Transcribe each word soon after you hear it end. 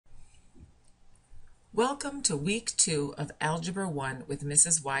Welcome to Week 2 of Algebra 1 with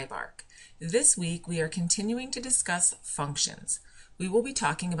Mrs. Whybark. This week we are continuing to discuss functions. We will be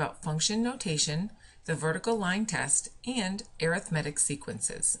talking about function notation, the vertical line test, and arithmetic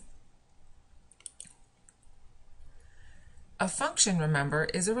sequences. A function, remember,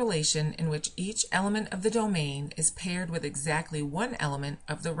 is a relation in which each element of the domain is paired with exactly one element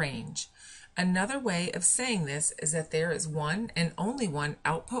of the range. Another way of saying this is that there is one and only one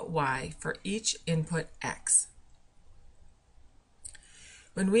output y for each input x.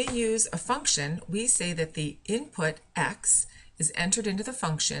 When we use a function, we say that the input x is entered into the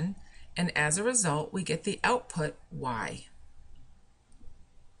function, and as a result, we get the output y.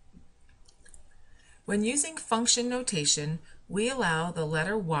 When using function notation, we allow the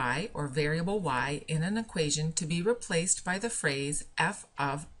letter y, or variable y, in an equation to be replaced by the phrase f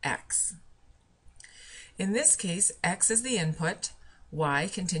of x. In this case, x is the input, y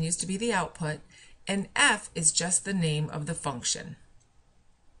continues to be the output, and f is just the name of the function.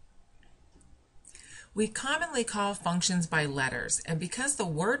 We commonly call functions by letters, and because the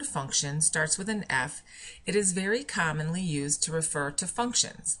word function starts with an f, it is very commonly used to refer to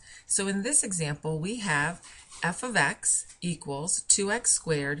functions. So in this example, we have f of x equals 2x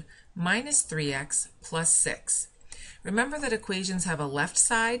squared minus 3x plus 6. Remember that equations have a left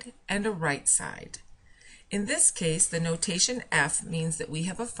side and a right side. In this case, the notation f means that we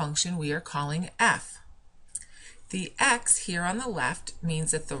have a function we are calling f. The x here on the left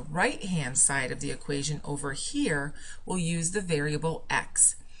means that the right-hand side of the equation over here will use the variable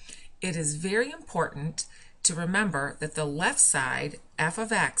x. It is very important to remember that the left side, f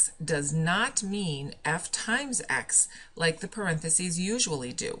of x, does not mean f times x like the parentheses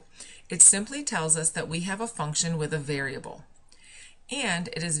usually do. It simply tells us that we have a function with a variable. And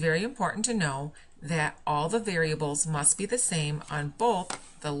it is very important to know that all the variables must be the same on both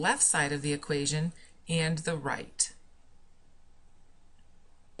the left side of the equation and the right.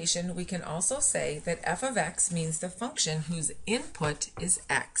 We can also say that f of x means the function whose input is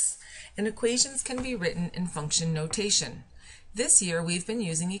x, and equations can be written in function notation. This year we've been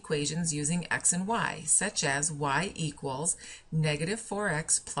using equations using x and y, such as y equals negative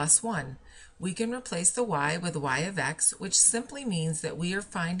 4x plus 1. We can replace the y with y of x, which simply means that we are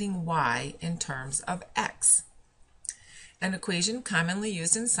finding y in terms of x. An equation commonly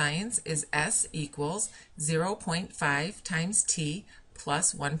used in science is s equals 0.5 times t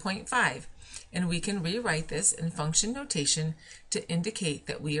plus 1.5, and we can rewrite this in function notation to indicate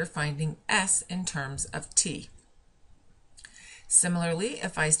that we are finding s in terms of t. Similarly,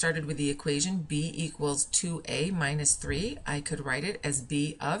 if I started with the equation b equals 2a minus 3, I could write it as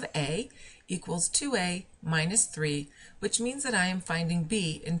b of a equals 2a minus 3, which means that I am finding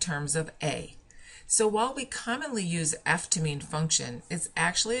b in terms of a. So while we commonly use f to mean function, it's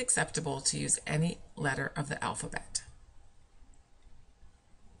actually acceptable to use any letter of the alphabet.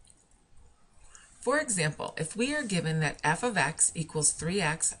 For example, if we are given that f of x equals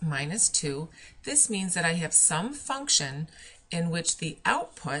 3x minus 2, this means that I have some function in which the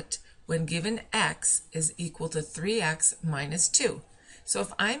output when given x is equal to 3x minus 2. So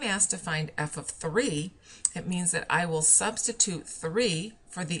if I'm asked to find f of 3, it means that I will substitute 3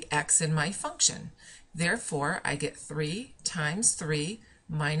 for the x in my function. Therefore, I get 3 times 3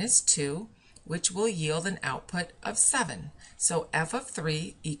 minus 2, which will yield an output of 7. So f of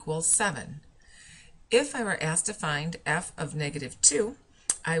 3 equals 7. If I were asked to find f of negative 2,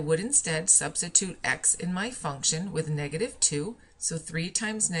 I would instead substitute x in my function with negative 2, so 3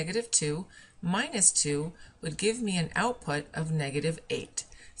 times negative 2 minus 2 would give me an output of negative 8.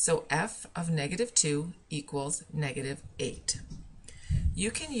 So f of negative 2 equals negative 8.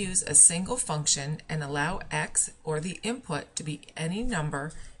 You can use a single function and allow x or the input to be any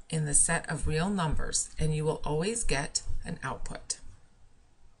number in the set of real numbers, and you will always get an output.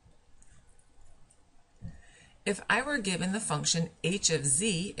 If I were given the function h of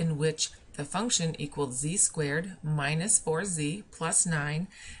z, in which the function equals z squared minus 4z plus 9,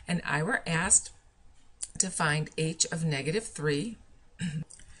 and I were asked to find h of negative 3,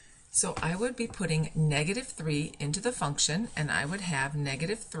 so I would be putting negative 3 into the function, and I would have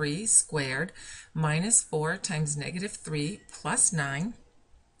negative 3 squared minus 4 times negative 3 plus 9,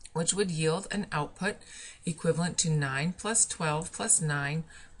 which would yield an output equivalent to 9 plus 12 plus 9,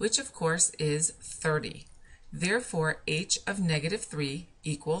 which of course is 30. Therefore, h of negative 3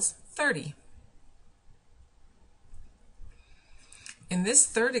 equals 30. In this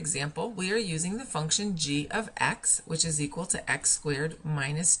third example, we are using the function g of x, which is equal to x squared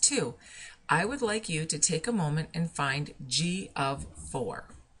minus 2. I would like you to take a moment and find g of 4.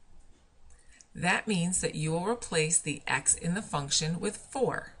 That means that you will replace the x in the function with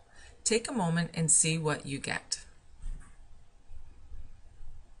 4. Take a moment and see what you get.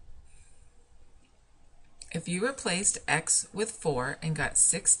 If you replaced x with 4 and got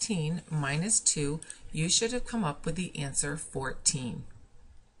 16 minus 2, you should have come up with the answer 14.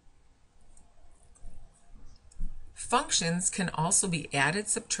 Functions can also be added,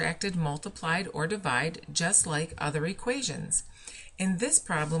 subtracted, multiplied, or divided, just like other equations. In this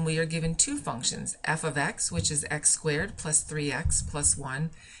problem, we are given two functions, f of x, which is x squared plus 3x plus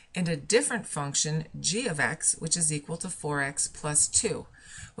 1, and a different function, g of x, which is equal to 4x plus 2.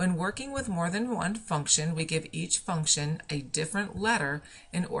 When working with more than one function, we give each function a different letter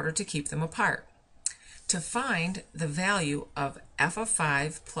in order to keep them apart. To find the value of f of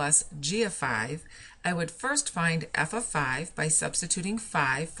 5 plus g of 5, I would first find f of 5 by substituting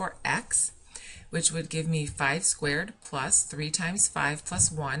 5 for x, which would give me 5 squared plus 3 times 5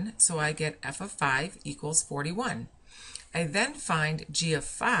 plus 1, so I get f of 5 equals 41. I then find g of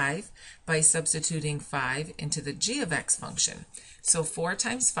 5 by substituting 5 into the g of x function. So 4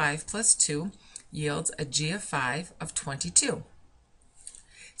 times 5 plus 2 yields a g of 5 of 22.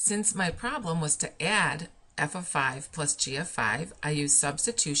 Since my problem was to add f of 5 plus g of 5, I use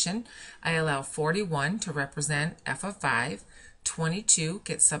substitution. I allow 41 to represent f of 5, 22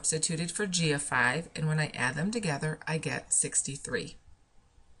 gets substituted for g of 5, and when I add them together, I get 63.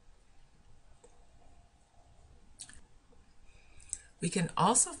 We can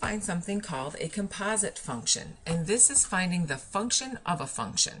also find something called a composite function, and this is finding the function of a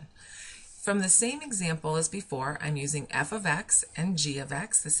function. From the same example as before, I'm using f of x and g of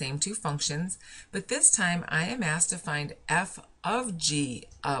x, the same two functions, but this time I am asked to find f of g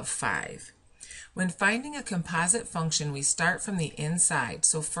of 5. When finding a composite function, we start from the inside,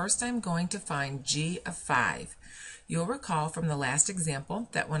 so first I'm going to find g of 5. You'll recall from the last example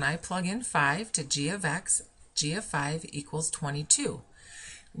that when I plug in 5 to g of x, g of 5 equals 22.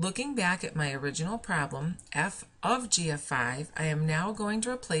 Looking back at my original problem, f of g of 5, I am now going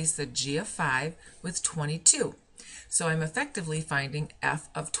to replace the g of 5 with 22. So I'm effectively finding f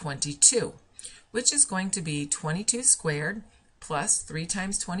of 22, which is going to be 22 squared plus 3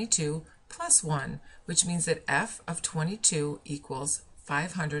 times 22 plus 1, which means that f of 22 equals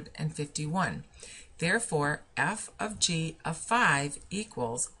 551. Therefore, f of g of 5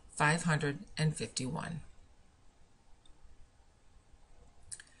 equals 551.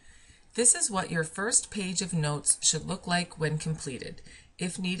 This is what your first page of notes should look like when completed.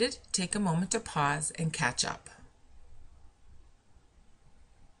 If needed, take a moment to pause and catch up.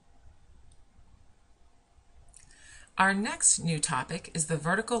 Our next new topic is the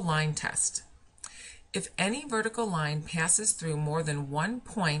vertical line test. If any vertical line passes through more than one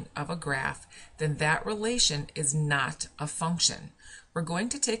point of a graph, then that relation is not a function. We're going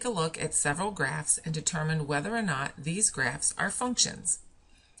to take a look at several graphs and determine whether or not these graphs are functions.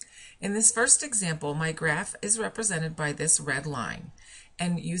 In this first example, my graph is represented by this red line.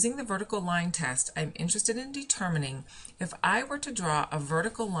 And using the vertical line test, I'm interested in determining if I were to draw a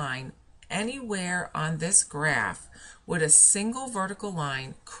vertical line anywhere on this graph, would a single vertical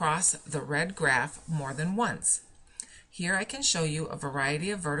line cross the red graph more than once? Here I can show you a variety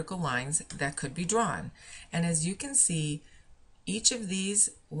of vertical lines that could be drawn. And as you can see, each of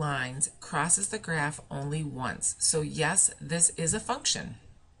these lines crosses the graph only once. So yes, this is a function.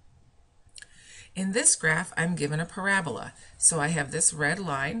 In this graph, I'm given a parabola, so I have this red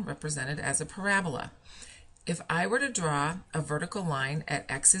line represented as a parabola. If I were to draw a vertical line at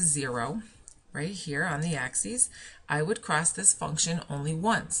x is 0, right here on the axis, I would cross this function only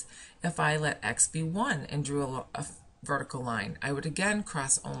once. If I let x be 1 and drew a vertical line, I would again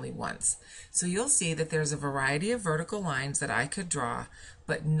cross only once. So you'll see that there's a variety of vertical lines that I could draw,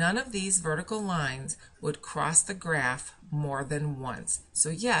 but none of these vertical lines would cross the graph more than once. So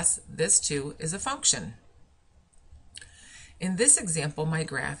yes, this too is a function. In this example, my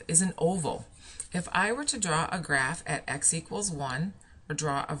graph is an oval. If I were to draw a graph at x equals 1, or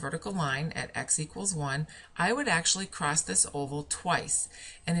draw a vertical line at x equals 1, I would actually cross this oval twice.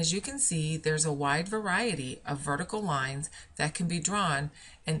 And as you can see, there's a wide variety of vertical lines that can be drawn,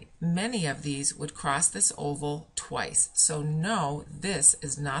 and many of these would cross this oval twice. So no, this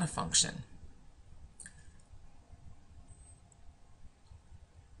is not a function.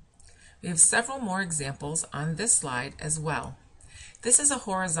 We have several more examples on this slide as well. This is a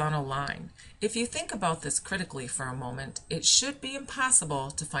horizontal line. If you think about this critically for a moment, it should be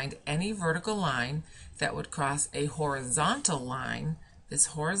impossible to find any vertical line that would cross a horizontal line, this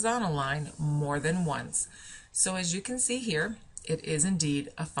horizontal line, more than once. So as you can see here, it is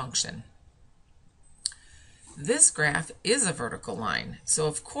indeed a function. This graph is a vertical line, so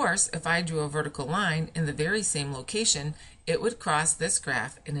of course if I drew a vertical line in the very same location, it would cross this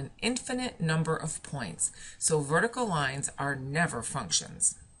graph in an infinite number of points. So vertical lines are never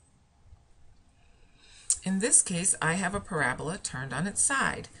functions. In this case, I have a parabola turned on its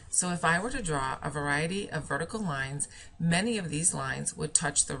side. So if I were to draw a variety of vertical lines, many of these lines would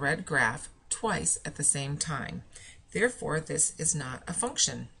touch the red graph twice at the same time. Therefore, this is not a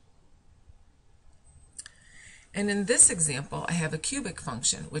function. And in this example, I have a cubic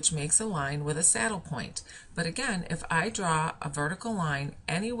function, which makes a line with a saddle point. But again, if I draw a vertical line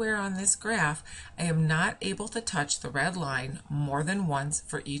anywhere on this graph, I am not able to touch the red line more than once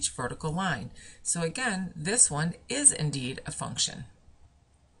for each vertical line. So again, this one is indeed a function.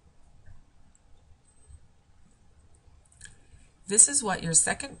 This is what your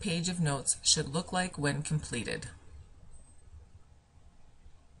second page of notes should look like when completed.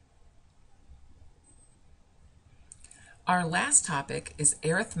 Our last topic is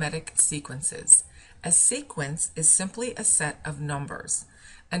arithmetic sequences. A sequence is simply a set of numbers.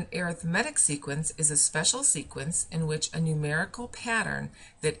 An arithmetic sequence is a special sequence in which a numerical pattern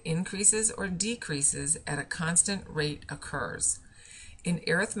that increases or decreases at a constant rate occurs. In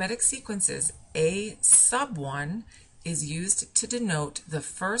arithmetic sequences, a sub 1 is used to denote the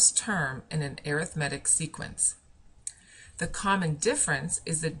first term in an arithmetic sequence. The common difference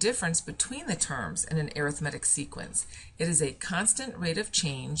is the difference between the terms in an arithmetic sequence. It is a constant rate of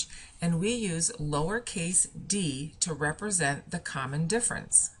change, and we use lowercase d to represent the common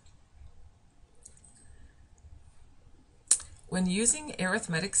difference. When using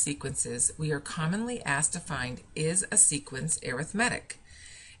arithmetic sequences, we are commonly asked to find, is a sequence arithmetic?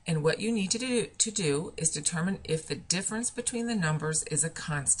 And what you need to do is determine if the difference between the numbers is a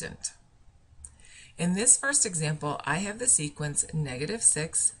constant. In this first example, I have the sequence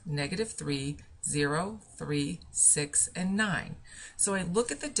 -6, -3, 0, 3, 6, and 9. So I look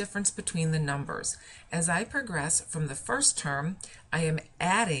at the difference between the numbers. As I progress from the first term, I am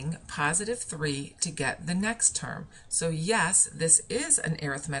adding +3 to get the next term. So yes, this is an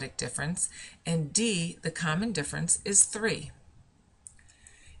arithmetic difference, and D, the common difference, is 3.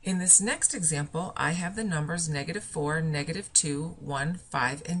 In this next example, I have the numbers -4, -2, 1,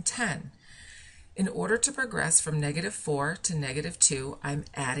 5, and 10. In order to progress from -4 to -2, I'm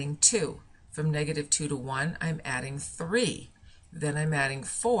adding 2. From -2 to 1, I'm adding 3. Then I'm adding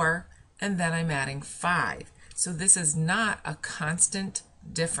 4, and then I'm adding 5. So this is not a constant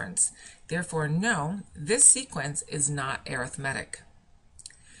difference. Therefore, no, this sequence is not arithmetic.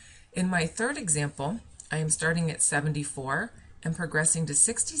 In my third example, I am starting at 74 and progressing to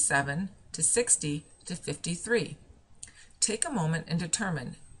 67, to 60, to 53. Take a moment and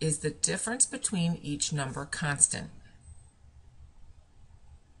determine, is the difference between each number constant?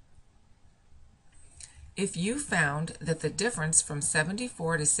 If you found that the difference from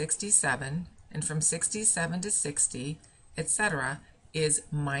 74 to 67 and from 67 to 60, etc., is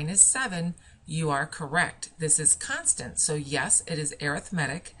 -7, you are correct. This is constant, so yes, it is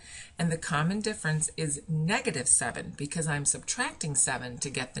arithmetic, and the common difference is -7 because I'm subtracting 7 to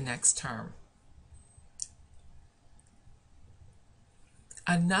get the next term.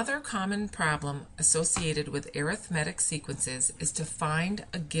 Another common problem associated with arithmetic sequences is to find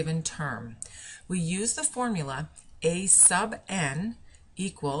a given term. We use the formula a sub n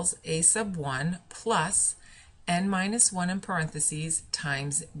equals a sub 1 plus n minus 1 in parentheses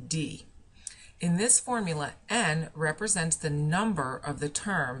times d. In this formula, n represents the number of the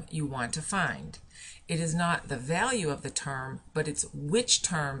term you want to find. It is not the value of the term, but it's which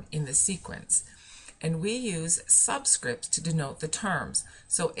term in the sequence. And we use subscripts to denote the terms.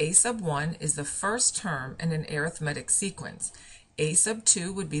 So a sub 1 is the first term in an arithmetic sequence. A sub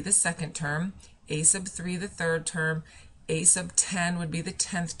 2 would be the second term, a sub 3 the third term, a sub 10 would be the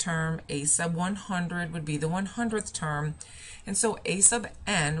 10th term, a sub 100 would be the 100th term, and so a sub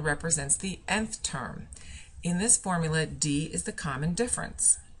n represents the nth term. In this formula, d is the common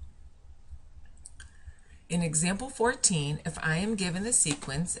difference. In example 14, if I am given the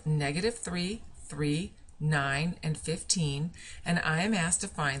sequence -3, 3, 9, and 15, and I am asked to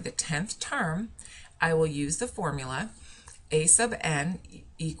find the 10th term, I will use the formula a sub n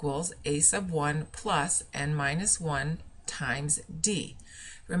equals a sub 1 plus n minus 1 times d.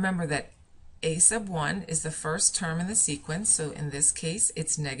 Remember that a sub 1 is the first term in the sequence, so in this case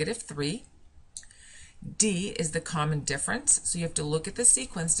it's -3. D is the common difference, so you have to look at the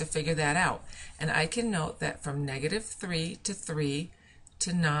sequence to figure that out. And I can note that from -3 to 3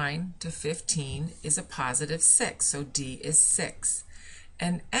 to 9 to 15 is a +6, so D is 6.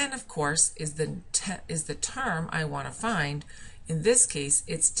 And n, of course, is the term I want to find. In this case,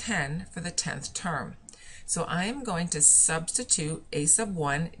 it's 10 for the 10th term. So I am going to substitute a sub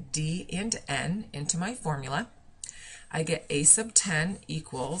 1, d, and n into my formula. I get a sub 10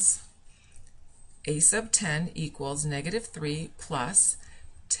 equals negative 3 plus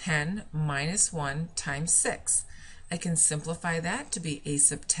 10 minus 1 times 6. I can simplify that to be a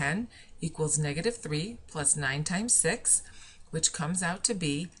sub 10 equals negative 3 plus 9 times 6, which comes out to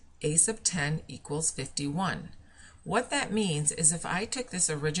be a sub 10 equals 51. What that means is if I took this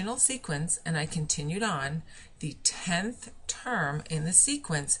original sequence and I continued on, the 10th term in the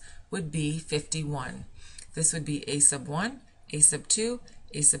sequence would be 51. This would be a sub 1, a sub 2,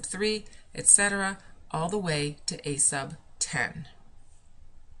 a sub 3, etc., all the way to a sub 10.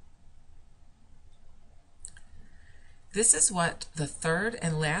 This is what the third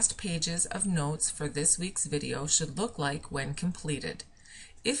and last pages of notes for this week's video should look like when completed.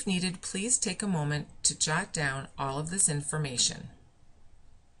 If needed, please take a moment to jot down all of this information.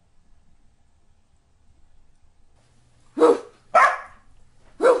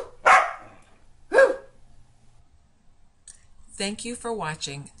 Thank you for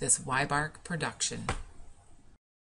watching this Whybark production.